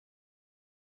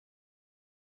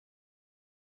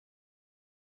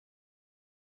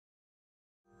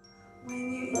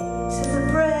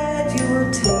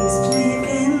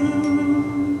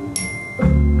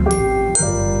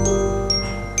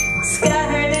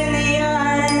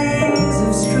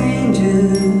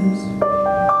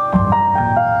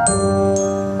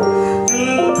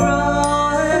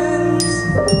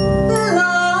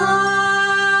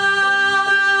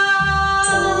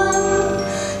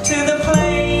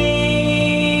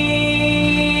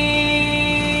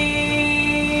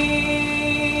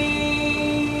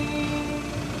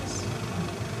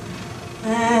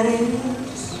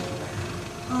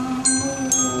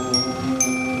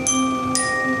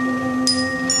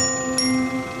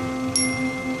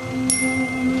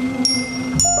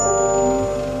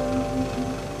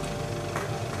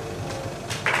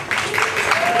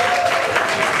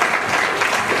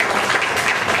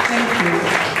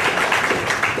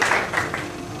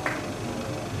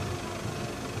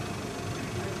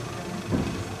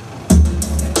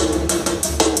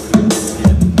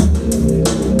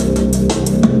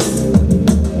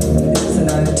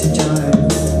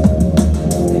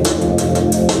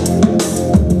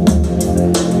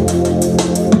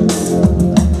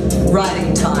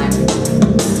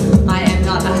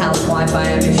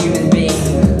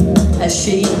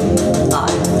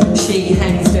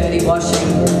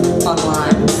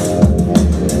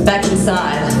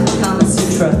Inside, Kama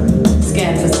Sutra,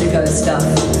 scan for sicko stuff.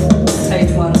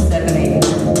 Page 170,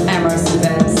 amorous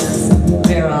advances,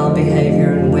 virile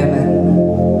behavior in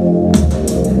women.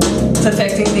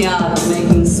 Perfecting the art of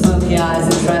making smoky eyes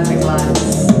in traffic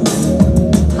lights.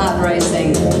 Heart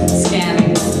racing,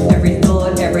 scamming, every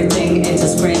thought, everything into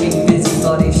screaming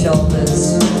busybody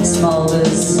shoulders,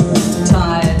 smolders,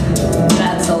 tired,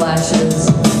 that's the lashes.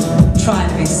 Trying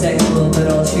to be sexual,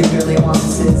 but all she really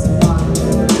wants is one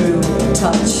true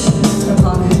touch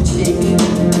upon her cheek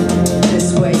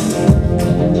this week.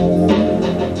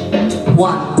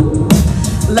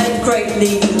 1. Late great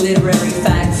leading literary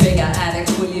fact figure